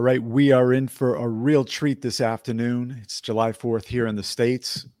All right, we are in for a real treat this afternoon. It's July 4th here in the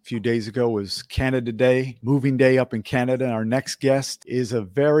States. A few days ago was Canada Day, moving day up in Canada. Our next guest is a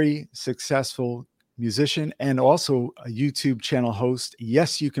very successful musician and also a YouTube channel host.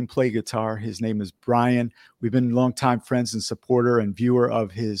 Yes, you can play guitar. His name is Bryan. We've been longtime friends and supporter and viewer of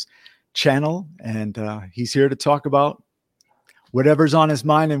his channel, and he's here to talk about whatever's on his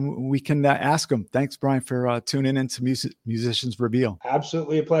mind, and we can ask him. Thanks, Bryan, for tuning in to Musicians Reveal.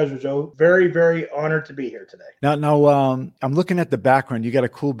 Absolutely a pleasure, Joe. Very, very honored to be here today. Now, I'm looking at the background. You got a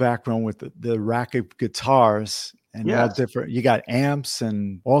cool background with the rack of guitars and all different. You got amps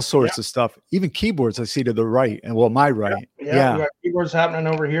and all sorts of stuff. Even keyboards I see to the right, and my right. Yeah. We got keyboards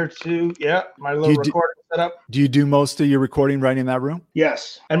happening over here too. Yeah, my little recording setup. Do you do most of your recording right in that room?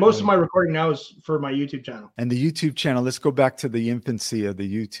 Yes, and most of my recording now is for my YouTube channel. And the YouTube channel, let's go back to the infancy of the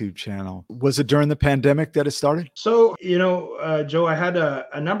YouTube channel. Was it during the pandemic that it started? So, Joe, I had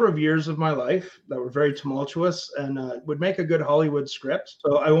a number of years of my life that were very tumultuous and would make a good Hollywood script.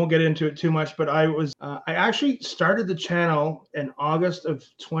 So I won't get into it too much, but I actually started the channel in August of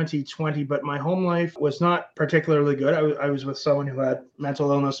 2020, but my home life was not particularly good. I was with someone who had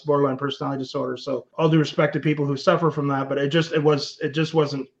mental illness, borderline personality disorder. So all due respect to people who suffer from that, but it just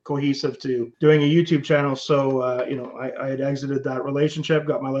wasn't cohesive to doing a YouTube channel. So, I had exited that relationship,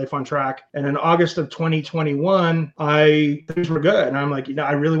 got my life on track. And in August of 2021, things were good. And I'm like,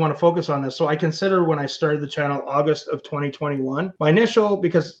 I really want to focus on this. So I consider when I started the channel, August of 2021, my initial,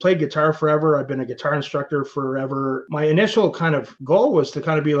 because I played guitar forever, I've been a guitar instructor forever. My initial kind of goal was to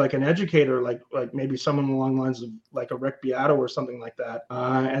kind of be like an educator, like maybe someone along the lines of like a Rick Beato or something like that.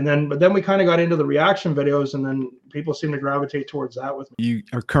 But then we kind of got into the reaction videos, and then people seem to gravitate towards that with me.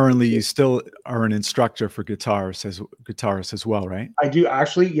 You still are an instructor for guitarists as well, right? I do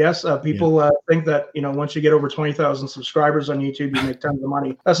actually, yes. People think that, once you get over 20,000 subscribers on YouTube, you make tons of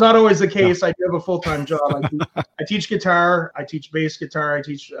money. That's not always the case. I do have a full-time job. I teach guitar, I teach bass guitar, I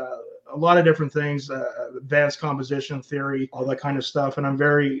teach a lot of different things, advanced composition theory, all that kind of stuff. And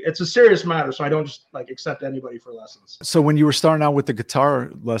it's a serious matter. So I don't just accept anybody for lessons. So when you were starting out with the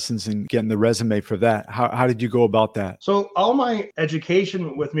guitar lessons and getting the resume for that, how did you go about that? So all my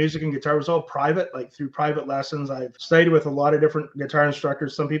education with music and guitar was all private, through private lessons. I've studied with a lot of different guitar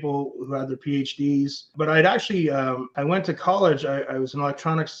instructors, some people who had their PhDs, but I'd actually, I went to college. I was an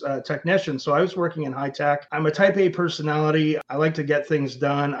electronics technician. So I was working in high tech. I'm a type A personality. I like to get things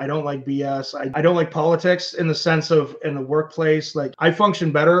done. I don't like BS. I don't like politics in the sense of in the workplace. I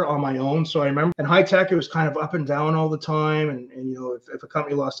function better on my own. So I remember in high tech, it was kind of up and down all the time. And if a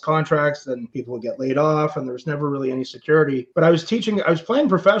company lost contracts, then people would get laid off, and there was never really any security. But I was playing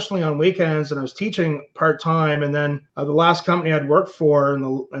professionally on weekends, and I was teaching part-time. And then the last company I'd worked for in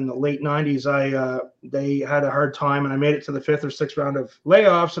the late 90s, they had a hard time, and I made it to the 5th or 6th round of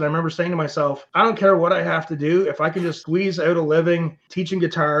layoffs. And I remember saying to myself, I don't care what I have to do. If I can just squeeze out a living teaching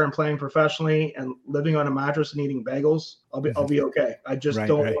guitar and playing professionally and living on a mattress and eating bagels, I'll be okay. I just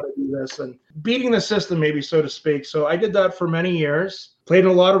don't want to do this and beating the system, maybe, so to speak. So I did that for many years. Played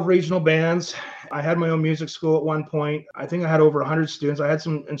in a lot of regional bands. I had my own music school at one point. I think I had over 100 students. I had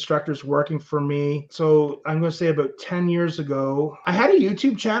some instructors working for me. So I'm going to say about 10 years ago, I had a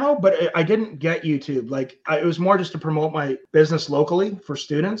YouTube channel, but I didn't get YouTube. It was more just to promote my business locally for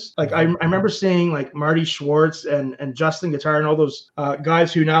students. I remember seeing Marty Schwartz and Justin Guitar and all those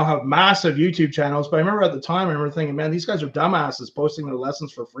guys who now have massive YouTube channels. But I remember at the time, I remember thinking, man, these guys are dumbasses posting their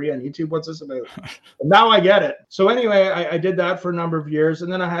lessons for free on YouTube. What's this about? And now I get it. So anyway, I did that for a number of years.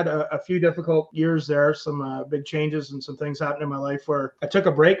 And then I had a few difficult years there, some big changes and some things happened in my life where I took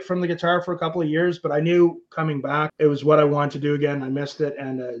a break from the guitar for a couple of years, but I knew coming back, it was what I wanted to do again. I missed it,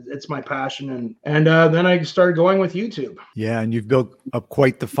 and it's my passion. And then I started going with YouTube. Yeah, and you've built up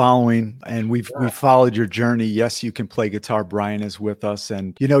quite the following, and we've followed your journey. Yes, you can play guitar. Bryan is with us,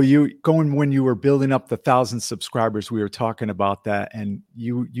 and when you were building up the 1,000 subscribers, we were talking about that, and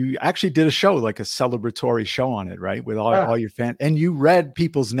you actually did a show, like a celebratory show on it, right, with all your fans, and you read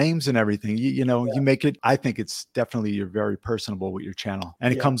people's names and everything. You make it. I think it's definitely, you're very personable with your channel,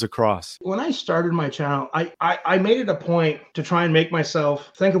 and it comes across. When I started my channel, I made it a point to try and make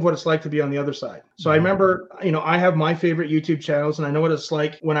myself think of what it's like to be on the other side. So I remember, I have my favorite YouTube channels, and I know what it's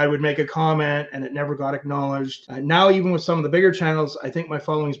like when I would make a comment and it never got acknowledged. Now, even with some of the bigger channels, I think my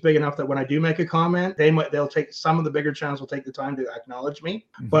following is big enough that when I do make a comment, some of the bigger channels will take the time to acknowledge me.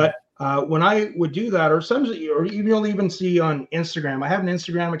 Mm-hmm. But when I would do that, or you'll even see on Instagram, I have an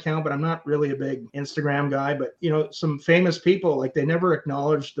Instagram account, but I'm not really a big Instagram guy. But some famous people, like, they never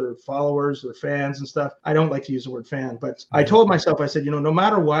acknowledge their followers, their fans and stuff. I don't like to use the word fan, but I told myself, I said, no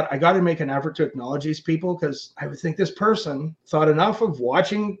matter what, I got to make an effort to acknowledge these people, because I would think this person thought enough of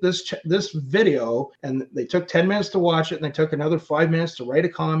watching this video, and they took 10 minutes to watch it, and they took another 5 minutes to write a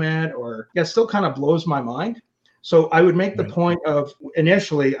comment, or it still kind of blows my mind. So I would make the point of,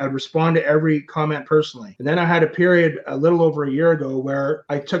 initially, I'd respond to every comment personally. And then I had a period a little over a year ago where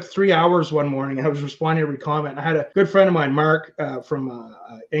I took 3 hours one morning and I was responding to every comment. I had a good friend of mine, Mark, from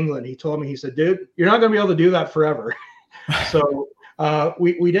England. He told me, he said, dude, you're not going to be able to do that forever. So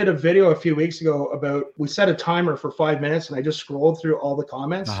we did a video a few weeks ago about, we set a timer for 5 minutes, and I just scrolled through all the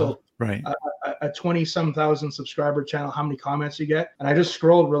comments. So a 20-some thousand subscriber channel, how many comments you get? And I just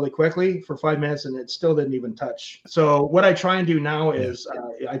scrolled really quickly for 5 minutes, and it still didn't even touch. So what I try and do now is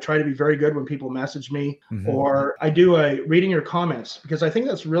I try to be very good when people message me, or I do a reading your comments, because I think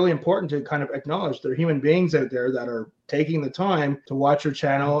that's really important to kind of acknowledge there are human beings out there that are taking the time to watch your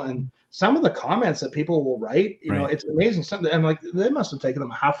channel. And some of the comments that people will write, it's amazing. Something, I'm like, they must have taken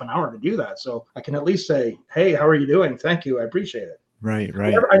them half an hour to do that. So I can at least say, hey, how are you doing? Thank you. I appreciate it. Right. I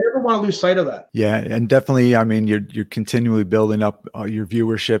never want to lose sight of that. Yeah, and definitely, I mean, you're continually building up your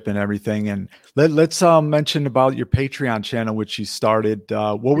viewership and everything. And let's mention about your Patreon channel, which you started.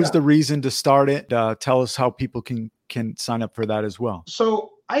 What was the reason to start it? Tell us how people can sign up for that as well.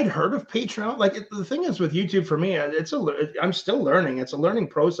 So I'd heard of Patreon. Like, the thing is with YouTube, for me, I'm still learning. It's a learning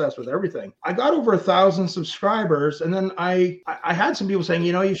process with everything. I got over 1,000 subscribers, and then I had some people saying,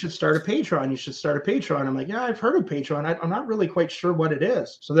 you should start a Patreon. You should start a Patreon. I'm like, yeah, I've heard of Patreon. I'm not really quite sure what it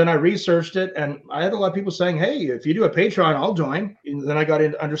is. So then I researched it, and I had a lot of people saying, hey, if you do a Patreon, I'll join. And then I got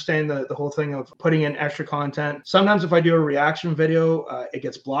into understanding the whole thing of putting in extra content. Sometimes if I do a reaction video, it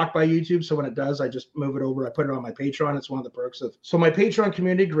gets blocked by YouTube. So when it does, I just move it over. I put it on my Patreon. It's one of the perks of. So my Patreon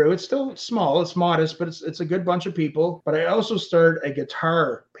community grew. It's still small, it's modest, but it's a good bunch of people. But I also started a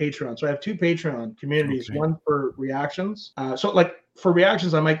guitar Patreon. So I have 2 Patreon communities, one for reactions. So like for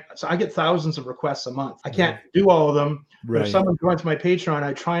reactions, I get thousands of requests a month. I can't do all of them. But if someone joins my Patreon,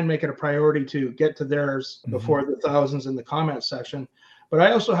 I try and make it a priority to get to theirs before the thousands in the comment section. But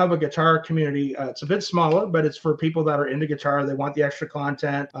I also have a guitar community. It's a bit smaller, but it's for people that are into guitar. They want the extra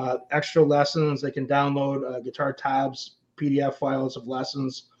content, extra lessons. They can download guitar tabs, PDF files of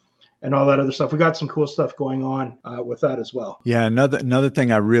lessons, and all that other stuff. We got some cool stuff going on with that as well. Yeah, another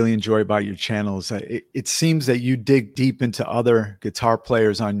thing I really enjoy about your channel is that it seems that you dig deep into other guitar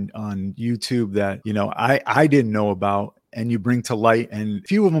players on YouTube that I didn't know about, and you bring to light. And a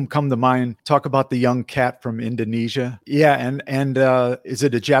few of them come to mind. Talk about the young cat from Indonesia. Yeah, and is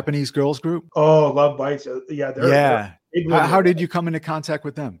it a Japanese girls group? Oh, Love Bites. They're How did you come into contact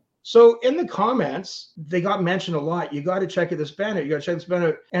with them? So in the comments, they got mentioned a lot. You got to check this band out. You got to check this band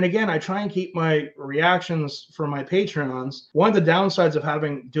out. And again, I try and keep my reactions for my Patreons. One of the downsides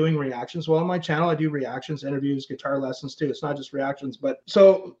of doing reactions, well, on my channel, I do reactions, interviews, guitar lessons too. It's not just reactions. But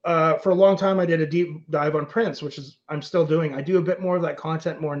so for a long time, I did a deep dive on Prince, which is I'm still doing. I do a bit more of that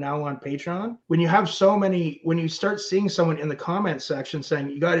content more now on Patreon. When you start seeing someone in the comment section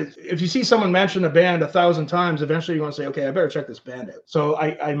saying, if you see someone mention a band 1,000 times, eventually you want to say, okay, I better check this band out. So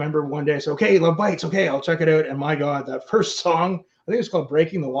I remember one day I said, okay, Love Bites, okay, I'll check it out. And my God, that first song, I think it's called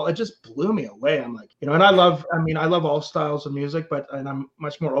Breaking the Wall. It just blew me away. I'm like, and I love all styles of music, and I'm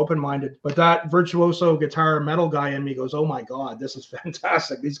much more open-minded. But that virtuoso guitar metal guy in me goes, oh my God, this is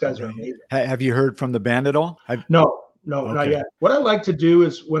fantastic. These guys are amazing. Have you heard from the band at all? No, not yet. What I like to do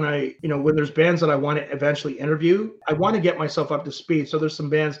is when there's bands that I want to eventually interview, I want to get myself up to speed. So there's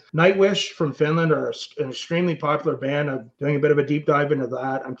some bands. Nightwish from Finland are an extremely popular band. I'm doing a bit of a deep dive into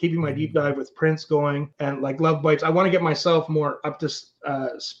that. I'm keeping my deep dive with Prince going, and like Love Bites. I want to get myself more up to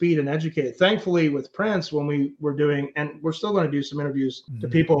speed and educated. Thankfully, with Prince, when we were doing, and we're still going to do some interviews to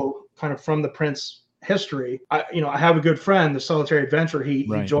people kind of from the Prince history. I have a good friend, the Solitary Adventurer. He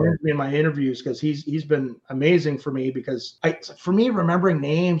joins me in my interviews because he's been amazing for me, because for me, remembering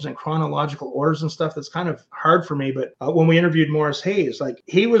names and chronological orders and stuff, that's kind of hard for me. But when we interviewed Morris Hayes, like,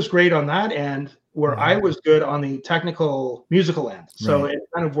 he was great on that end, where I was good on the technical musical end. So it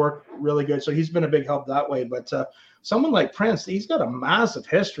kind of worked really good. So he's been a big help that way. But someone like Prince, he's got a massive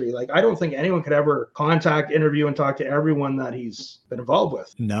history. Like, I don't think anyone could ever contact, interview, and talk to everyone that he's been involved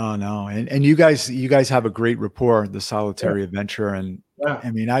with. No. And you guys have a great rapport, the Solitary Adventure. And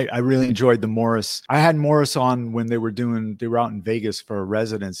I mean, I really enjoyed the Morris. I had Morris on when they were out in Vegas for a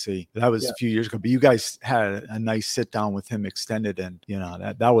residency. That was a few years ago, but you guys had a nice sit down with him extended. And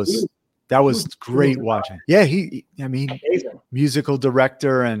that that was great watching. Yeah, I mean, amazing. Musical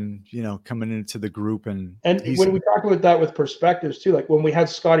director and, coming into the group. And when we talk about that with perspectives too, like when we had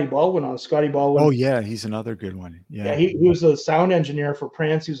Scotty Baldwin on, Oh, yeah, he's another good one. Yeah, he was a sound engineer for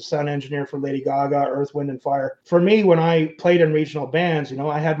Prince. He was a sound engineer for Lady Gaga, Earth, Wind and Fire. For me, when I played in regional bands,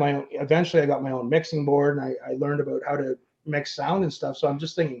 I had my own, eventually I got my own mixing board, and I learned about how to mix sound and stuff. So I'm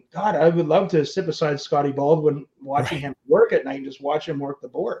just thinking, God, I would love to sit beside Scotty Baldwin watching him work at night and just watch him work the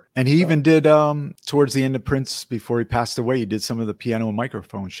board. And he even did, towards the end of Prince, before he passed away, he did some of the piano and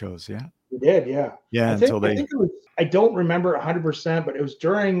microphone shows. Yeah. He did, yeah. Yeah, I don't remember 100%, but it was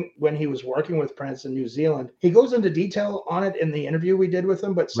during when he was working with Prince in New Zealand. He goes into detail on it in the interview we did with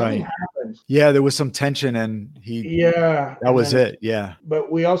him, but something happened. Yeah, there was some tension, and that was it. Yeah.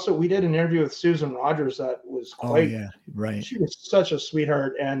 But we did an interview with Susan Rogers that was quite. Oh, yeah, right. She was such a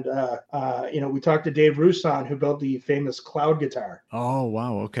sweetheart, and we talked to Dave Roussan, who built the famous Cloud guitar. Oh,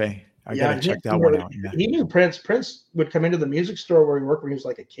 wow. Okay. I gotta check that one out. Yeah. He knew Prince. Prince would come into the music store where he worked when he was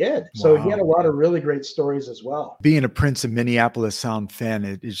like a kid. So he had a lot of really great stories as well. Being a Prince and Minneapolis Sound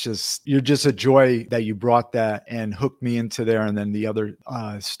fan, you're just a joy that you brought that and hooked me into there, and then the other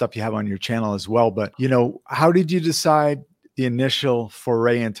stuff you have on your channel as well. But how did you decide the initial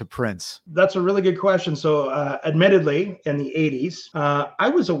foray into Prince? That's a really good question. So admittedly, in the 80s, I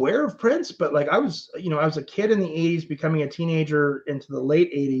was aware of Prince, but I was a kid in the 80s, becoming a teenager into the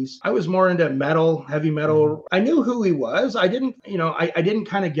late 80s. I was more into metal, heavy metal. Mm-hmm. I knew who he was. I didn't, I didn't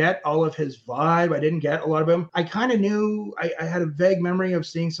kind of get all of his vibe. I didn't get a lot of him. I kind of knew, I had a vague memory of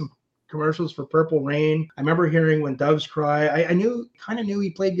seeing some commercials for Purple Rain. I remember hearing When Doves Cry. I kind of knew he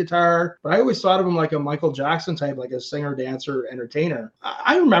played guitar, but I always thought of him like a Michael Jackson type, like a singer, dancer, entertainer.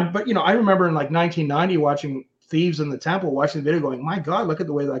 I remember in 1990 watching Thieves in the Temple, watching the video going, my God, look at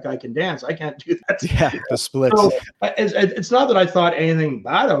the way that guy can dance. I can't do that. Yeah, the splits. So it's not that I thought anything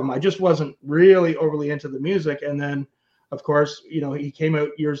bad of him. I just wasn't really overly into the music. And then, of course, he came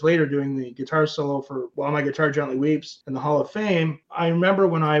out years later doing the guitar solo for While My Guitar Gently Weeps in the Hall of Fame. I remember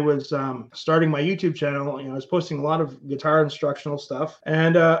when I was starting my YouTube channel, I was posting a lot of guitar instructional stuff,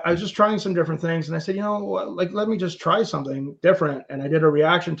 and I was just trying some different things. And I said, let me just try something different. And I did a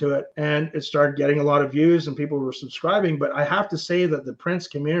reaction to it, and it started getting a lot of views, and people were subscribing. But I have to say that the Prince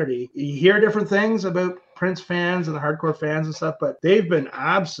community, you hear different things about Prince fans and the hardcore fans and stuff, but they've been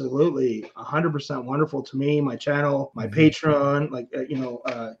absolutely 100% wonderful to me, my channel, my Patreon,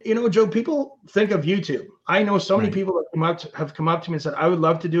 Joe, people think of YouTube. I know so many people that have come up to me and said, I would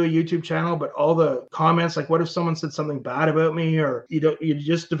love to do a YouTube channel, but all the comments, like, what if someone said something bad about me? Or you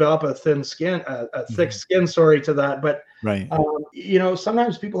just develop a thick skin, to that. But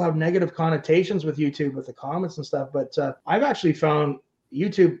sometimes people have negative connotations with YouTube with the comments and stuff, but I've actually found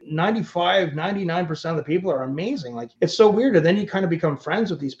YouTube, 99% of the people are amazing. Like, it's so weird. And then you kind of become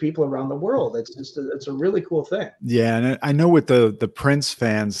friends with these people around the world. It's a really cool thing. Yeah. And I know with the Prince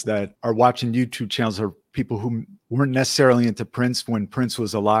fans that are watching YouTube channels are people who weren't necessarily into Prince when Prince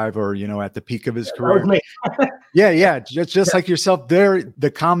was alive or, at the peak of his career. Yeah. Just like yourself,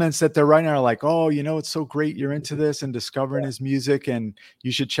 the comments that they're writing are like, oh, it's so great you're into this and discovering his music, and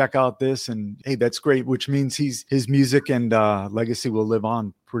you should check out this. And hey, that's great, which means his music and legacy will live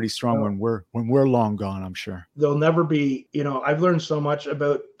on pretty strong when we're long gone, I'm sure. There'll never be, I've learned so much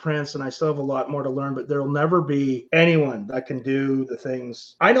about Prince, and I still have a lot more to learn, but there'll never be anyone that can do the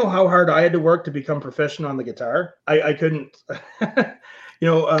things. I know how hard I had to work to become proficient on the guitar. I couldn't,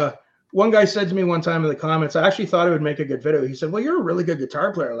 one guy said to me one time in the comments, I actually thought it would make a good video. He said, well, you're a really good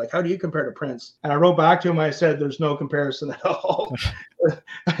guitar player. Like, how do you compare to Prince? And I wrote back to him. I said, there's no comparison at all.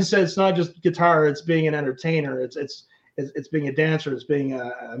 I said, it's not just guitar. It's being an entertainer. It's being a dancer. It's being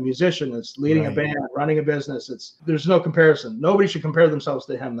a musician. It's leading a band, running a business. There's no comparison. Nobody should compare themselves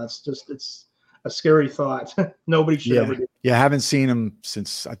to him. it's a scary thought. Nobody should ever do. Yeah, I haven't seen him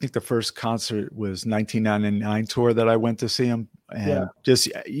since, I think the first concert was 1999 tour that I went to see him. And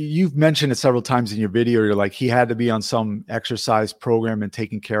you've mentioned it several times in your video. You're like, he had to be on some exercise program and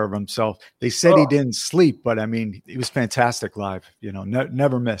taking care of himself. They said he didn't sleep, but I mean, he was fantastic live,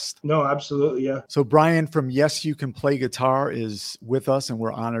 never missed. No, absolutely. Yeah. So Bryan from Yes You Can Play Guitar is with us, and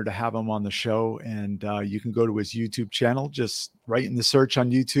we're honored to have him on the show. And you can go to his YouTube channel, just write in the search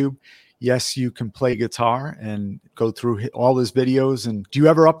on YouTube, Yes You Can Play Guitar, and go through all his videos. And do you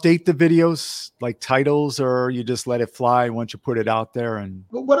ever update the videos, like titles, or you just let it fly once you put it out there? And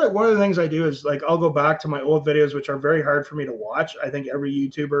one of the things I do is, like, I'll go back to my old videos, which are very hard for me to watch. I think every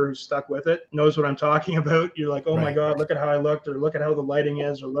YouTuber who's stuck with it knows what I'm talking about. You're like, oh my God, look at how I looked, or look at how the lighting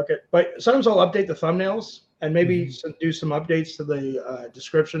is, or but sometimes I'll update the thumbnails and maybe do some updates to the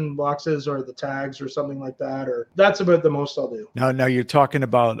description boxes or the tags or something like that. Or that's about the most I'll do. Now you're talking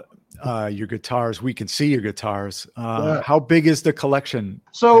about your guitars. We can see your guitars. Yeah. How big is the collection?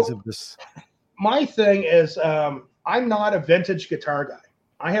 So as of this? My thing is, I'm not a vintage guitar guy.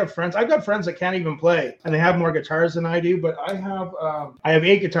 I've got friends that can't even play and they have more guitars than I do, but I have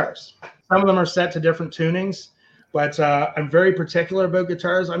 8 guitars. Some of them are set to different tunings, but I'm very particular about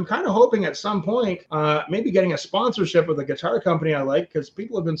guitars. I'm kind of hoping at some point, maybe getting a sponsorship with a guitar company I like, because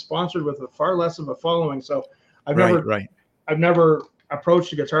people have been sponsored with a far less of a following. So I've never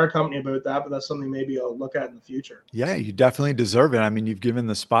approached a guitar company about that, but that's something maybe I'll look at in the future. Yeah, you definitely deserve it. I mean, you've given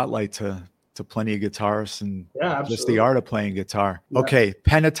the spotlight to plenty of guitarists and just the art of playing guitar. Yeah. Okay,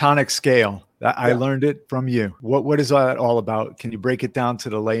 pentatonic scale. I learned it from you. What is that all about? Can you break it down to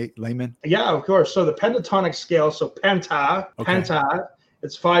the layman? Yeah, of course. So the pentatonic scale, so penta,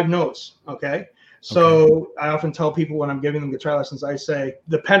 it's 5 notes, okay? So I often tell people when I'm giving them guitar lessons, I say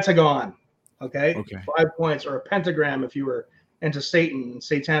the pentagon, okay? 5 points, or a pentagram if you were into Satan and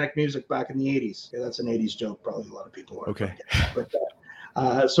satanic music back in the 80s. Yeah, that's an 80s joke. Probably a lot of people are. Okay.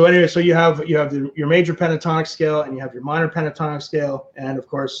 So anyway, so you have your major pentatonic scale and you have your minor pentatonic scale, and of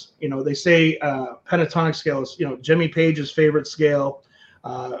course, they say pentatonic scale is Jimmy Page's favorite scale.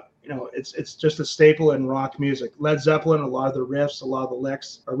 It's just a staple in rock music. Led Zeppelin, a lot of the riffs, a lot of the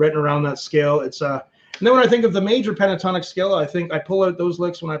licks are written around that scale. And then when I think of the major pentatonic scale, I think I pull out those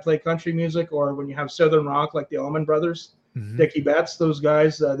licks when I play country music or when you have southern rock like the Allman Brothers. Dickie Betts, those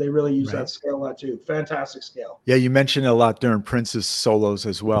guys, they really use that scale a lot too. Fantastic scale. Yeah, you mentioned it a lot during Prince's solos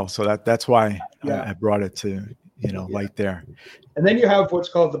as well, so that's why I brought it to light there. And then you have what's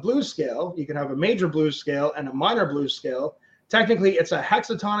called the blues scale. You can have a major blues scale and a minor blues scale. Technically, it's a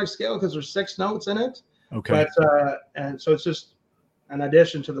hexatonic scale because there's 6 notes in it. Okay. But and so it's just an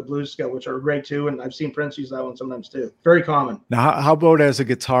addition to the blues scale, which are great too. And I've seen Prince use that one sometimes too. Very common. Now, how about as a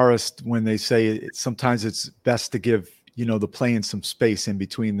guitarist when they say sometimes it's best to give the playing some space in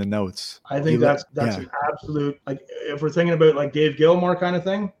between the notes? I think that's an absolute, like, if we're thinking about like Dave Gilmour kind of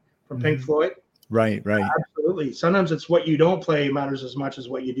thing from Pink Floyd. Right. Absolutely. Sometimes it's what you don't play matters as much as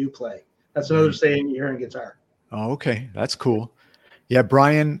what you do play. That's another saying you hear in guitar. Oh, okay. That's cool. Yeah,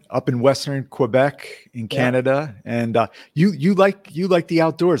 Bryan, up in Western Quebec in Canada, and you like the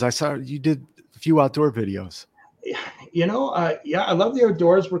outdoors. I saw you did a few outdoor videos. I love the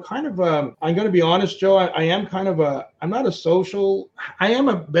outdoors. We're kind of, I'm going to be honest, Joe, I am kind of I'm not a social, I am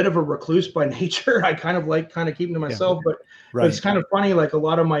a bit of a recluse by nature. I kind of like keeping to myself, but it's kind of funny. Like a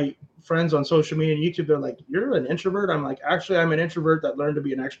lot of my friends on social media and YouTube, they're like, you're an introvert. I'm like, actually, I'm an introvert that learned to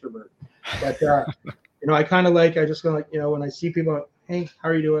be an extrovert. But, I kind of like, I just go like, when I see people, hey, how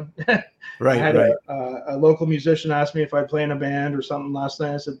are you doing? I had a local musician ask me if I'd play in a band or something last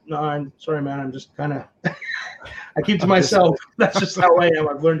night. I said, no, I'm sorry, man. I'm just kind of, I keep to myself. That's just how I am.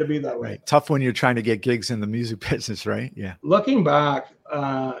 I've learned to be that way. Right. Tough when you're trying to get gigs in the music business, right? Yeah. Looking back,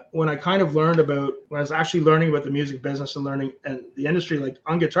 when I kind of learned when I was actually learning about the music business and learning and the industry, like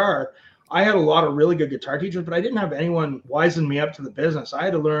on guitar, I had a lot of really good guitar teachers, but I didn't have anyone wising me up to the business. I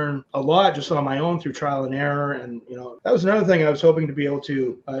had to learn a lot just on my own through trial and error. And, that was another thing I was hoping to be able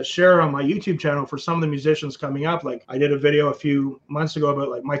to share on my YouTube channel for some of the musicians coming up. Like I did a video a few months ago about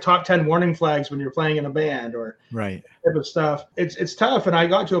like my top 10 warning flags when you're playing in a band or type of stuff. It's tough. And I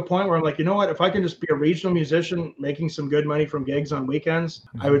got to a point where I'm like, you know what, if I can just be a regional musician making some good money from gigs on weekends,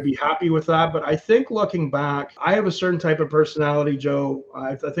 I would be happy with that. But I think looking back, I have a certain type of personality, Joe.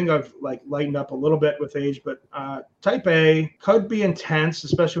 I think I've lightened up a little bit with age, but type A could be intense,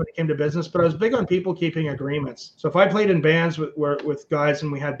 especially when it came to business, but I was big on people keeping agreements. So if I played in bands with guys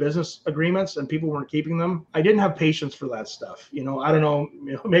and we had business agreements and people weren't keeping them, I didn't have patience for that stuff. I don't know,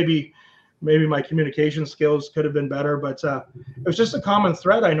 maybe my communication skills could have been better, but it was just a common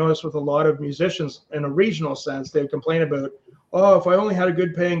thread I noticed with a lot of musicians in a regional sense. They would complain about, oh, if I only had a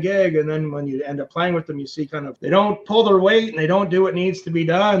good paying gig. And then when you end up playing with them, you see kind of, they don't pull their weight and they don't do what needs to be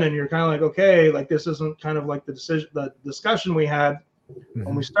done. And you're kind of like, okay, like this isn't kind of like the discussion we had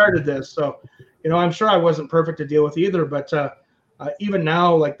when we started this. So, I'm sure I wasn't perfect to deal with either, but even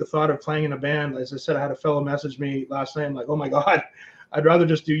now, like the thought of playing in a band, as I said, I had a fellow message me last night. I'm like, oh my God, I'd rather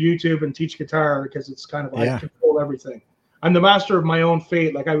just do YouTube and teach guitar because it's kind of I control everything. I'm the master of my own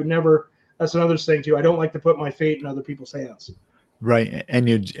fate. Like I would never, that's another thing too. I don't like to put my fate in other people's hands. Right. And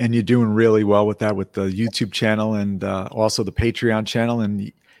you're doing really well with that, with the YouTube channel and also the Patreon channel. And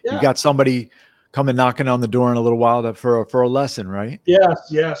you got somebody coming knocking on the door in a little while for a lesson, right?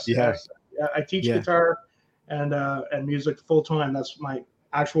 Yes. I teach guitar and music full time. That's my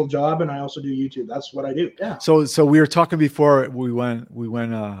actual job, and I also do YouTube. That's what I do. Yeah. So we were talking before we went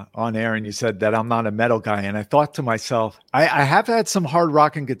on air, and you said that I'm not a metal guy, and I thought to myself, I have had some hard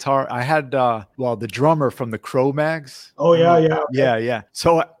rock and guitar. I had the drummer from the Cro-Mags. Oh yeah. Yeah.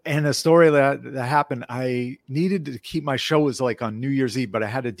 So And a story that happened, I needed to keep my show was like on New Year's Eve, but I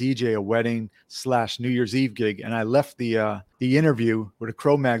had to DJ a wedding/New Year's Eve gig, and I left the interview with the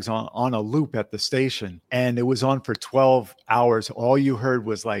Cro-Mags on a loop at the station, and it was on for 12 hours. All you heard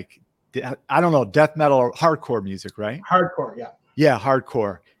was like, I don't know, death metal or hardcore music, right? Hardcore, yeah. Yeah,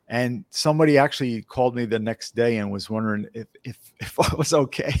 hardcore. And somebody actually called me the next day and was wondering if I was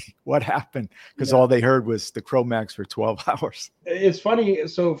okay. What happened? Because all they heard was the Cro-Mags for 12 hours. It's funny.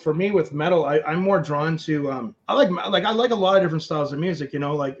 So for me with metal, I'm more drawn to I like a lot of different styles of music. You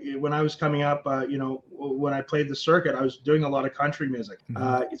know, like when I was coming up, you know, when I played the circuit, I was doing a lot of country music.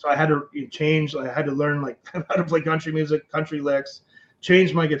 So I had to change. I had to learn like how to play country music, country licks.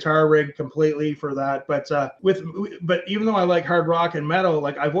 Changed my guitar rig completely for that. But even though I like hard rock and metal,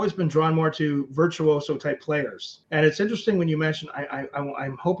 like I've always been drawn more to virtuoso type players. And it's interesting when you mentioned,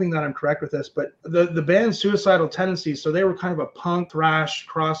 I'm hoping that I'm correct with this, but the band Suicidal Tendencies, so they were kind of a punk thrash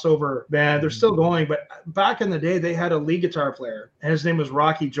crossover band. They're still going, but back in the day, they had a lead guitar player, and his name was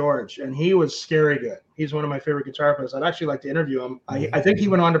Rocky George, and he was scary good. He's one of my favorite guitar players. I'd actually like to interview him. I think he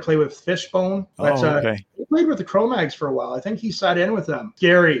went on to play with Fishbone. But, he played with the Cro-Mags for a while. I think he sat in with them.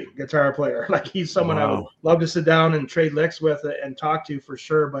 Scary guitar player. Like he's someone I would love to sit down and trade licks with and talk to for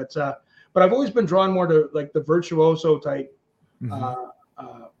sure. But I've always been drawn more to like the virtuoso type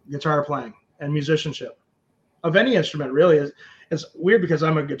guitar playing and musicianship of any instrument. Really, it's weird because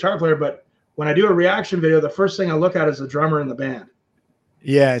I'm a guitar player, but when I do a reaction video, the first thing I look at is the drummer in the band.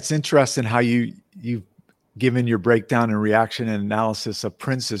 Yeah, it's interesting how you've given your breakdown and reaction and analysis of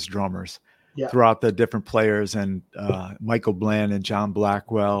Prince's drummers throughout the different players, and Michael Bland and John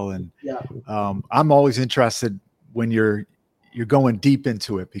Blackwell. And I'm always interested when you're going deep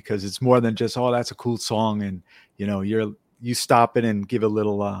into it, because it's more than just, oh, that's a cool song, and you know, you stop it and give a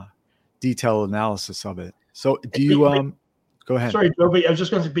little detailed analysis of it. So do you go ahead? Sorry, Joe, but I was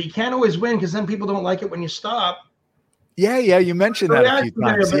just going to say, but you can't always win, because then people don't like it when you stop. Yeah, you mentioned that a few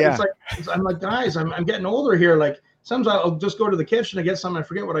times. Yeah, I'm like, guys, I'm getting older here. Like sometimes I'll just go to the kitchen and get something. I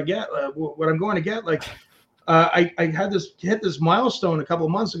forget what I get, what I'm going to get. Like I had hit this milestone a couple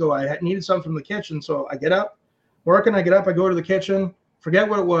of months ago. I needed something from the kitchen, so I get up, working. I get up, I go to the kitchen, forget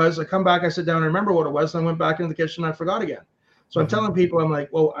what it was. I come back, I sit down, and remember what it was. And I went back into the kitchen, and I forgot again. So I'm telling people, I'm like,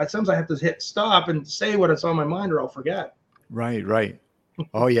 well, sometimes I have to hit stop and say what it's on my mind, or I'll forget. Right.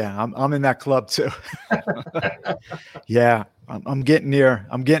 Oh yeah, I'm in that club too. Yeah, I'm getting near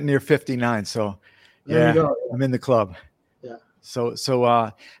 59. So yeah, I'm in the club. Yeah. So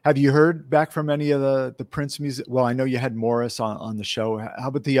have you heard back from any of the Prince music? Well, I know you had Morris on the show. How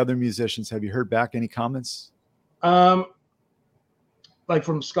about the other musicians? Have you heard back any comments? Like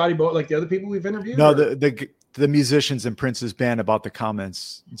from Scotty Bo, like the other people we've interviewed? No, the musicians in Prince's band, about the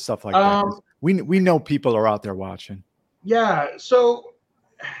comments and stuff like that. We know people are out there watching. Yeah, so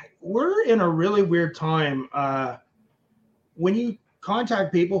we're in a really weird time. When you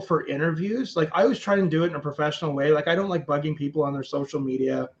contact people for interviews, like I always try and do it in a professional way. Like I don't like bugging people on their social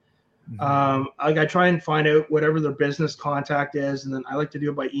media. Like I try and find out whatever their business contact is, and then I like to do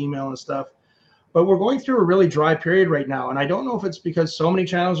it by email and stuff. But we're going through a really dry period right now, and I don't know if it's because so many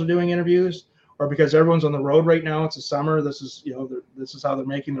channels are doing interviews, or because everyone's on the road right now. It's the summer. This is how they're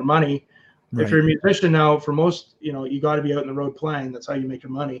making their money. Right. If you're a musician now, for most, you got to be out on the road playing. That's how you make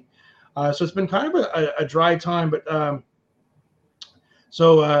your money. So it's been kind of a dry time, but I'm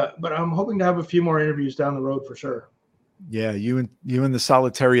hoping to have a few more interviews down the road for sure. Yeah, you and the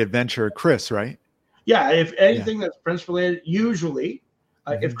solitary adventure, Chris, right? Yeah, if anything that's Prince related, usually,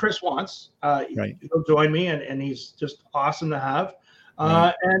 if Chris wants, he'll join me, and he's just awesome to have.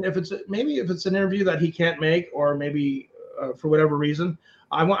 And if it's an interview that he can't make, or maybe for whatever reason,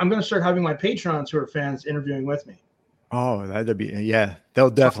 I'm going to start having my Patrons who are fans interviewing with me. Oh, that'd be, they'll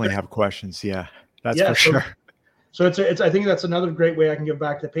definitely have questions. Yeah, that's for sure. So I think that's another great way I can give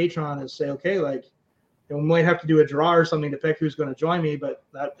back to Patreon, is say, okay, like, we might have to do a draw or something to pick who's going to join me, but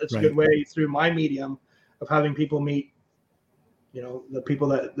that's a good way through my medium of having people meet, the people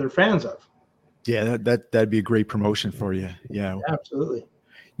that they're fans of. Yeah, that'd be a great promotion for you. Yeah, absolutely.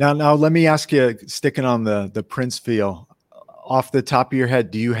 Now let me ask you, sticking on the Prince feel, off the top of your head,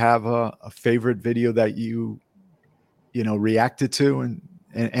 do you have a favorite video that you reacted to,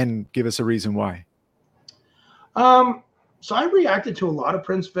 and give us a reason why? So I reacted to a lot of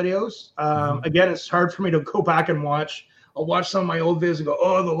Prince videos. Again, it's hard for me to go back and watch. I'll watch some of my old videos and go,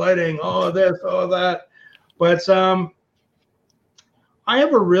 oh, the lighting, oh, this, oh, that. But I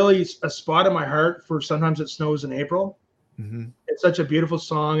have a spot in my heart for Sometimes It Snows in April. It's such a beautiful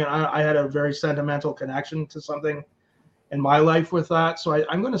song, and I had a very sentimental connection to something in my life with that. So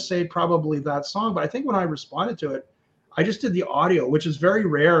I'm going to say probably that song. But I think when I responded to it, I just did the audio, which is very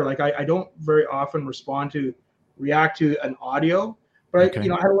rare. Like I don't very often react to an audio, but Okay. I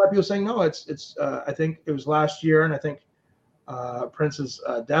had a lot of people saying, no, it's I think it was last year, and I think Prince's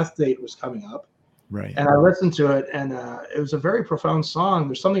death date was coming up. Right. And I listened to it, and it was a very profound song.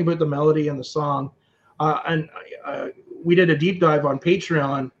 There's something about the melody and the song. And we did a deep dive on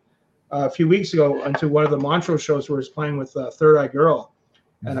Patreon a few weeks ago into one of the Montrose shows where he's playing with Third Eye Girl.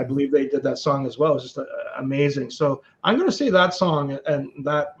 And I believe they did that song as well. It was just amazing. So I'm going to say that song, and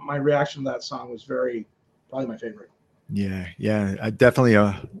that my reaction to that song was probably my favorite. Yeah. Definitely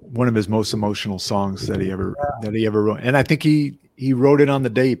one of his most emotional songs that he ever wrote. And I think he wrote it on the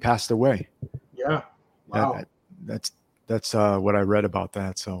day he passed away. Yeah. Wow. That's what I read about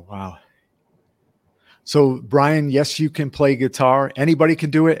that. So, wow. So, Bryan, yes, you can play guitar. Anybody can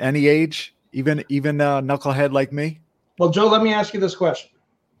do it, any age, even a knucklehead like me. Well, Joe, let me ask you this question.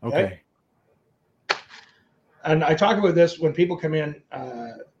 Okay. And I talk about this when people come in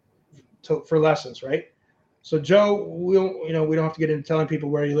for lessons, right? So, Joe, we don't have to get into telling people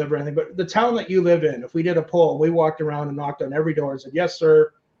where you live or anything, but the town that you live in, if we did a poll, we walked around and knocked on every door and said, yes,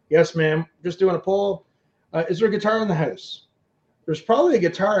 sir. Yes, ma'am. Just doing a poll. Is there a guitar in the house? There's probably a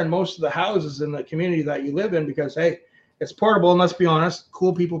guitar in most of the houses in the community that you live in because, hey, it's portable. And let's be honest,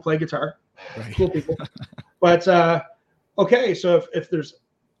 cool people play guitar. Right. Cool people. But, okay, so if there's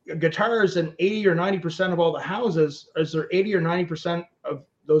guitars in 80 or 90% of all the houses, is there 80 or 90% of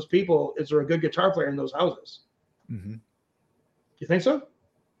those people, is there a good guitar player in those houses? Mm-hmm. You think so?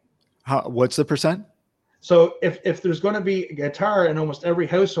 What's the percent? So if there's going to be a guitar in almost every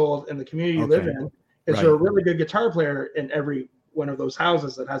household in the community you live in, is there a really good guitar player in every one of those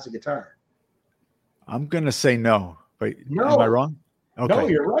houses that has a guitar? I'm going to say no. But no. Am I wrong? Okay. No,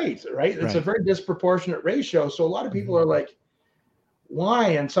 you're right. It's a very disproportionate ratio. So a lot of people are like, why?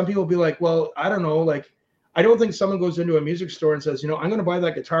 And some people will be like, well, I don't know. Like, I don't think someone goes into a music store and says, I'm going to buy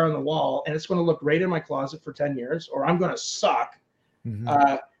that guitar on the wall and it's going to look great in my closet for 10 years, or I'm going to suck.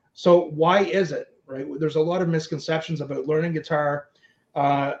 Mm-hmm. So why is it? Right? There's a lot of misconceptions about learning guitar.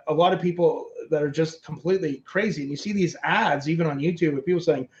 A lot of people that are just completely crazy. And you see these ads, even on YouTube, with people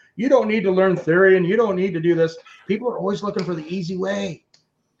saying, you don't need to learn theory and you don't need to do this. People are always looking for the easy way,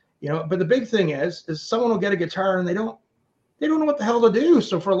 but the big thing is someone will get a guitar and they don't know what the hell to do.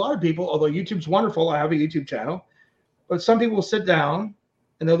 So for a lot of people, although YouTube's wonderful, I have a YouTube channel, but some people will sit down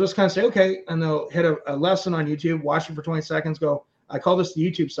and they'll just kind of say, okay, and they'll hit a lesson on YouTube, watch it for 20 seconds, go, I call this the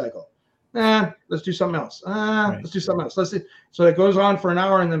YouTube cycle. Let's do something else. Let's do something else. Let's see. So it goes on for an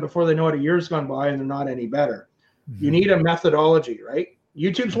hour, and then before they know it, a year's gone by, and they're not any better. Mm-hmm. You need a methodology, right?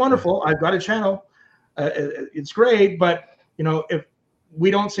 YouTube's wonderful. I've got a channel. It's great, but if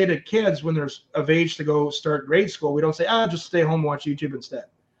we don't say to kids when they're of age to go start grade school, we don't say, just stay home and watch YouTube instead.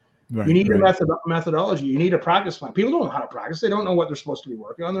 Right, you need a methodology. You need a practice plan. People don't know how to practice. They don't know what they're supposed to be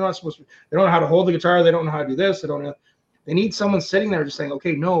working on. They're not supposed to. They don't know how to hold the guitar. They don't know how to do this. They don't know. They need someone sitting there just saying,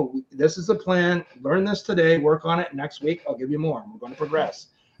 okay, no, this is the plan. Learn this today. Work on it. Next week, I'll give you more. We're going to progress.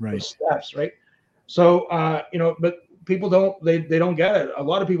 Right. Those steps, right? So, but people don't. They don't get it. A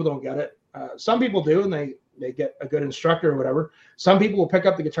lot of people don't get it. Some people do, and they get a good instructor or whatever. Some people will pick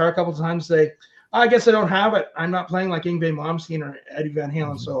up the guitar a couple of times. Say, I guess I don't have it. I'm not playing like Yngwie Malmsteen or Eddie Van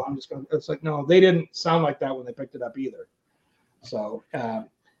Halen, so I'm just going to. It's like, no, they didn't sound like that when they picked it up either. So.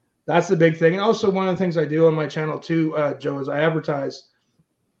 That's the big thing. And also one of the things I do on my channel too, Joe, is I advertise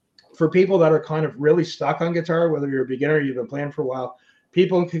for people that are kind of really stuck on guitar, whether you're a beginner, you've been playing for a while,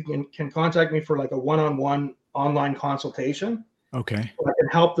 people can contact me for like a one-on-one online consultation. Okay. So I can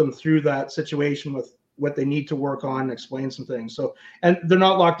help them through that situation with what they need to work on and explain some things. So, and they're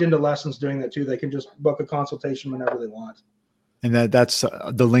not locked into lessons doing that too. They can just book a consultation whenever they want. And that's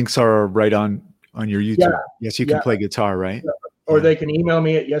the links are right on your YouTube. Yeah. Yes, you can play guitar, right? Yeah. Or they can email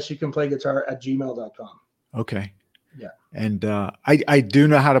me at yesyoucanplayguitar@gmail.com. Okay. Yeah. And I do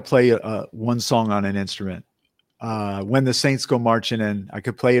know how to play one song on an instrument. When the Saints Go Marching In, I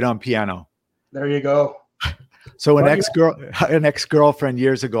could play it on piano. There you go. So an ex-girlfriend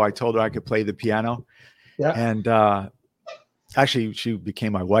years ago, I told her I could play the piano. Yeah. And actually, she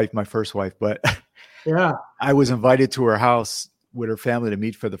became my wife, my first wife. But yeah, I was invited to her house with her family to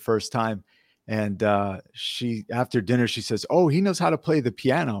meet for the first time. And she, after dinner, she says, "Oh, he knows how to play the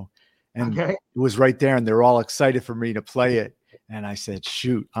piano." And it was right there, and they're all excited for me to play it. And I said,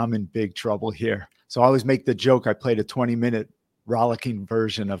 "Shoot, I'm in big trouble here." So I always make the joke. I played a 20-minute rollicking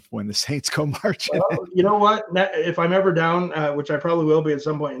version of When the Saints Go Marching. Well, you know what? If I'm ever down, which I probably will be at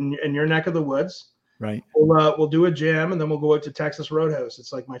some point in your neck of the woods, right? We'll do a jam, and then we'll go out to Texas Roadhouse.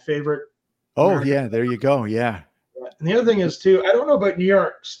 It's like my favorite. Oh yeah, there you go. Yeah. And the other thing is too, I don't know about New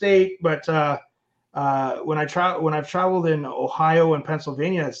York State, but When I've traveled in Ohio and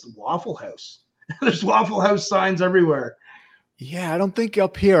Pennsylvania, it's the Waffle House. There's Waffle House signs everywhere. Yeah, I don't think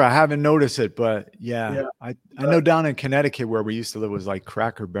up here I haven't noticed it, but yeah. I know down in Connecticut where we used to live was like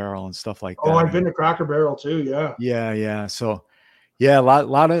Cracker Barrel and stuff like that. Oh, I've been to Cracker Barrel too. Yeah. Yeah. So yeah, a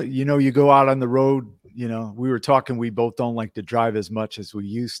lot of, you go out on the road, we were talking, we both don't like to drive as much as we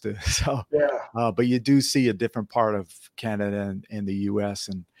used to. So, yeah. But you do see a different part of Canada and the US.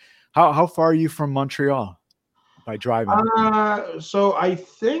 And how far are you from Montreal by driving? So I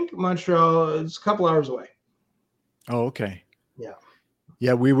think Montreal is a couple hours away. Oh, okay. Yeah.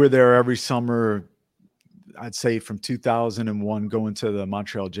 Yeah. We were there every summer, I'd say from 2001 going to the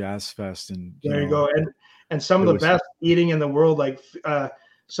Montreal Jazz Fest. And there you go. And some of the best eating in the world, like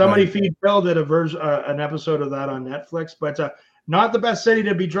somebody feed Phil did an episode of that on Netflix, but not the best city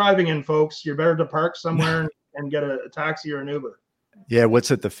to be driving in, folks. You're better to park somewhere and get a taxi or an Uber. Yeah. What's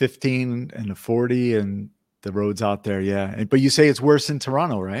it? The 15 and the 40 and the roads out there. Yeah. But you say it's worse in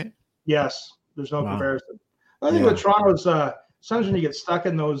Toronto, right? Yes. There's no comparison. I think with Toronto's, sometimes when you get stuck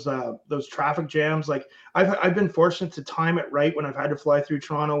in those traffic jams, like I've been fortunate to time it right when I've had to fly through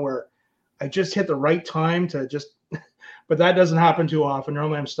Toronto, where I just hit the right time to just, but that doesn't happen too often.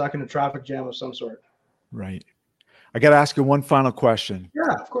 Normally I'm stuck in a traffic jam of some sort. Right. I got to ask you one final question.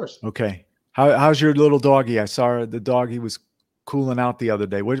 Yeah, of course. Okay. How's your little doggy? I saw the doggy was cooling out the other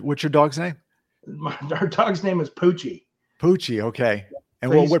day. What's your dog's name? Our dog's name is Poochie. Poochie. Okay.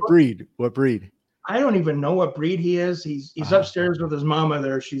 And so what breed? What breed? I don't even know what breed he is. He's upstairs with his mama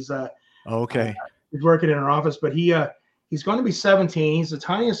there. She's okay. He's working in her office, but he's going to be 17. He's the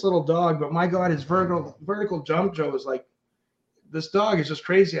tiniest little dog, but my God, his vertical jump, Joe, is like, this dog is just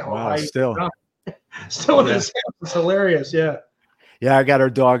crazy. Wow, still in his hands. It's hilarious. Yeah. Yeah. I got her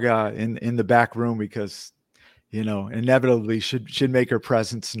dog in the back room because, inevitably should make her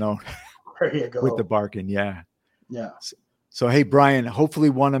presence known. There you go. With the barking. Yeah. Yeah. So, hey, Bryan,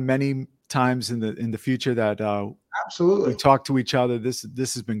 hopefully one of many times in the future that absolutely we talk to each other. This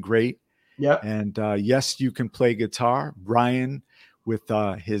has been great. Yeah. And yes, you can play guitar. Bryan, with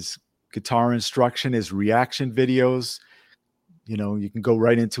his guitar instruction, his reaction videos, you can go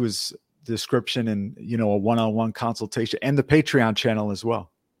right into his description and, a one-on-one consultation, and the Patreon channel as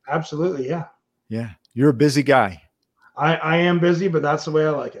well. Absolutely. Yeah. Yeah. You're a busy guy. I am busy, but that's the way I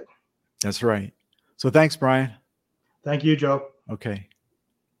like it. That's right. So thanks, Bryan. Thank you, Joe. Okay.